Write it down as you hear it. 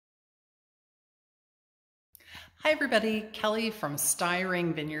Hi everybody, Kelley from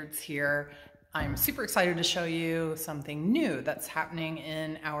Styring Vineyards here. I'm super excited to show you something new that's happening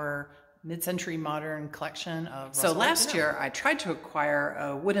in our mid-century modern collection of Russel Wright. So last year I tried to acquire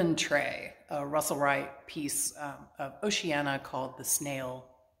a wooden tray, a Russel Wright piece of Oceana called the Snail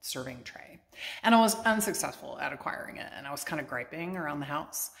serving tray. And I was unsuccessful at acquiring it, and I was kind of griping around the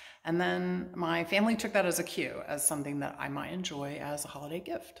house. And then my family took that as a cue, as something that I might enjoy as a holiday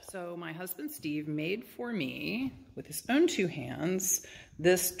gift. So my husband Steve made for me, with his own two hands,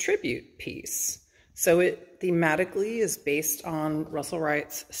 this tribute piece. So it thematically is based on Russel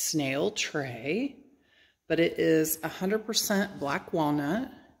Wright's Snail tray, but it is 100% black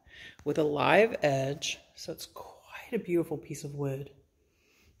walnut with a live edge. So it's quite a beautiful piece of wood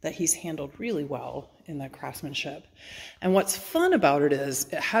that he's handled really well in the craftsmanship. And what's fun about it is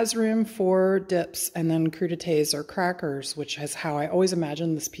it has room for dips and then crudités or crackers, which is how I always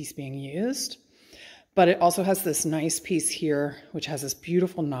imagined this piece being used. But it also has this nice piece here, which has this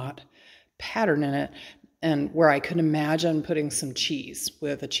beautiful knot pattern in it, and where I could imagine putting some cheese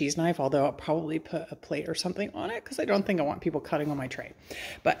with a cheese knife, although I'll probably put a plate or something on it because I don't think I want people cutting on my tray.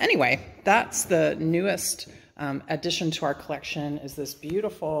 But anyway, that's the newest addition to our collection, is this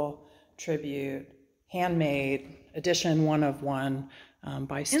beautiful tribute, handmade edition, one of one,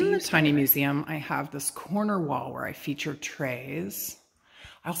 by Steve Styring. In the tiny museum, I have this corner wall where I feature trays.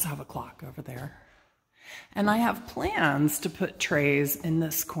 I also have a clock over there. And I have plans to put trays in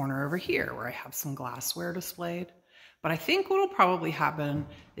this corner over here where I have some glassware displayed. But I think what will probably happen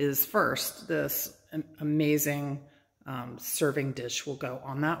is, first, this amazing serving dish will go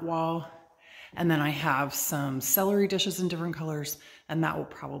on that wall. And then I have some celery dishes in different colors, and that will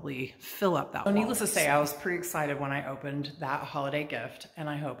probably fill up that wall. Needless to say, I was pretty excited when I opened that holiday gift, and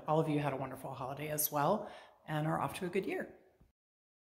I hope all of you had a wonderful holiday as well and are off to a good year.